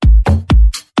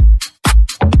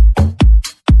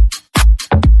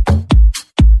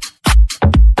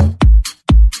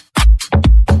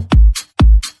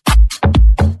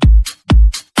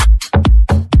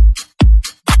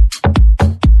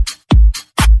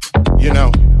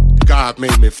God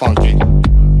made me funky.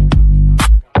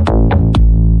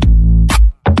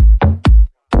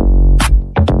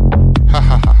 Ha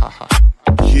ha ha ha ha.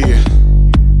 Yeah.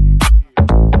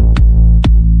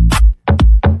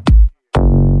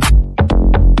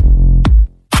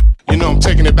 You know I'm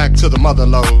taking it back to the mother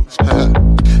loads,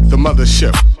 the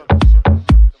mothership.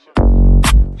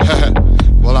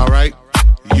 Well, alright,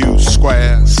 you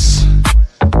squares.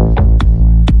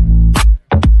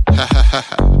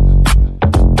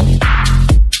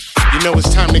 You know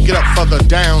it's time to get up for the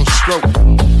downstroke.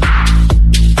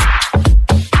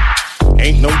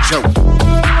 Ain't no joke. We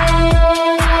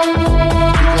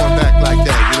going back like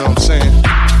that, you know what I'm saying?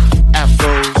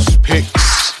 Afros,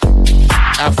 picks,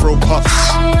 afro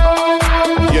puffs,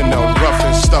 you know, rough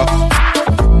and stuff.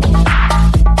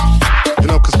 You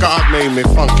know, cause God made me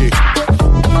funky.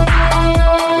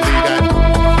 Believe that.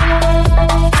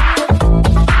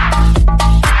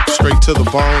 Straight to the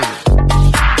bone.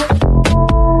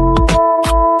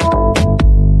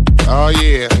 Oh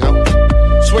yeah, you know.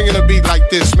 Swinging a beat like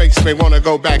this makes me wanna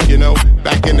go back, you know,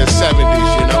 back in the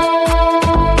 70s, you know.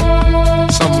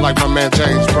 Something like my man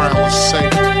James Brown was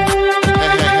saying. Hey,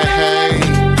 hey, hey, hey.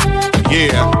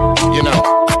 Yeah, you know,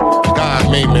 God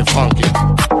made me funky.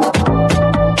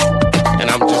 And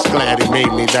I'm just glad he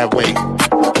made me that way.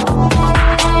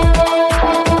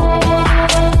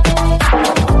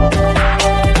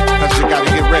 Cause you gotta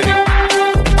get ready.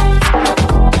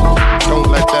 Don't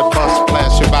let that bus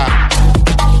blast you by.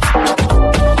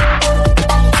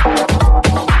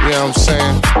 You know what I'm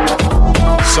saying?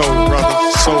 Soul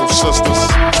brothers, soul sisters.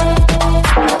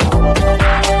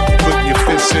 Putting your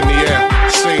fists in the air,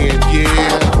 saying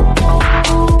yeah.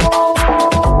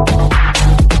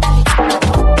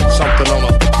 Something on a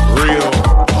real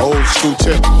old school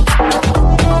tip.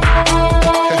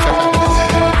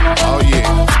 Oh yeah.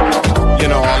 You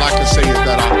know, all I can say is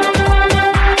that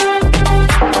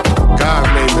God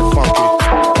made me funky.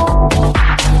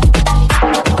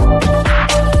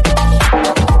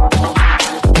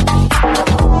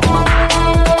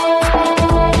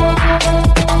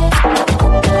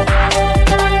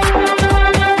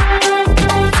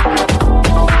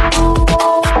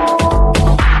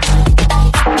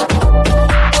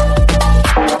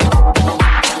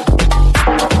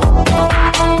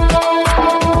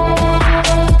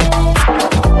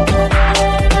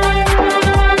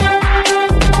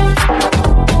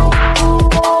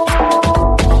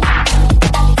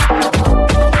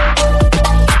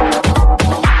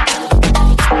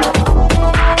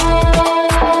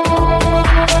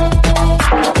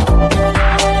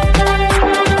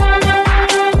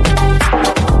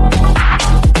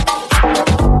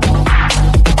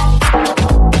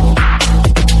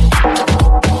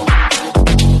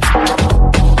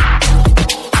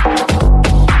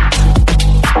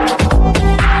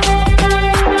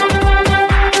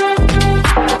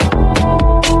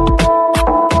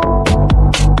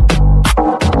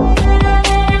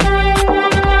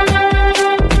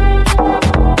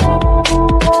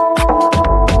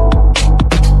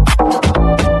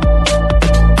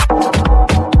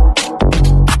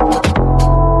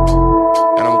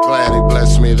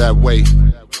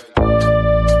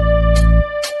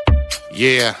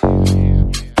 Yeah.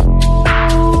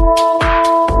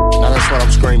 Now that's what I'm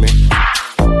screaming.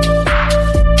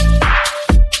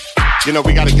 You know,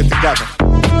 we gotta get together.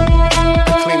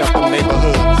 Clean up the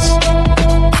neighborhoods.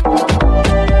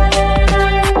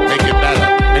 Make it better.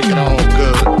 Make it all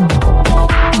good.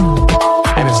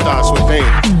 And it starts within.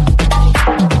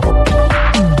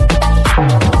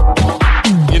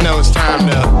 You know, it's time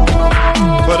to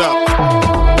put up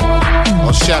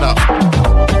or shut up.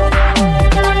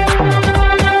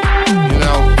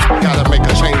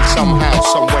 Somehow,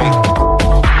 some way.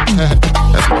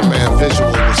 That's what my man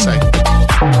Visual would say.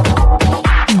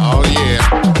 Oh yeah.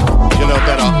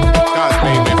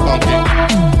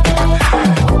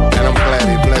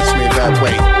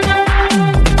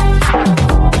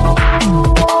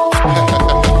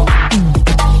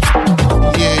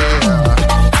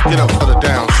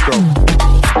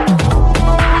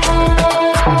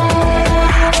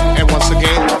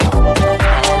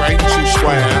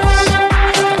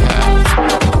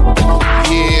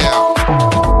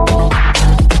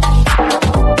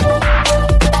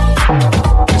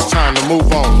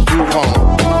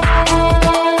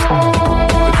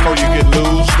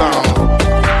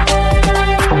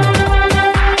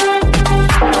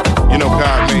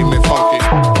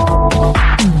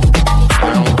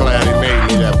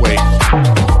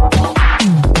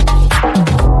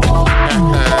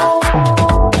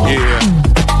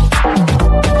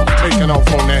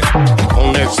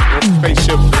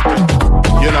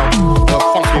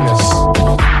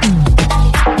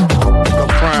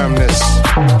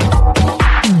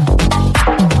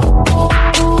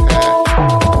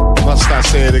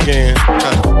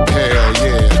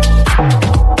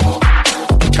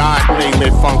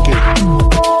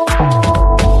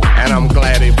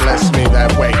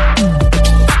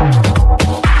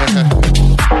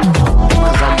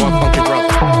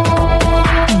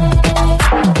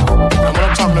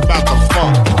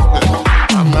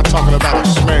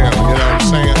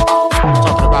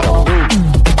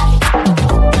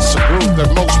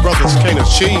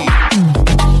 achieve.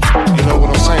 You know what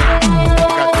I'm saying? You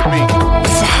got to be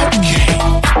Phunky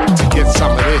to get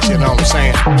some of this, you know what I'm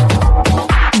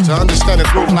saying? To understand a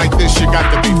groove like this, you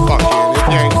got to be funky.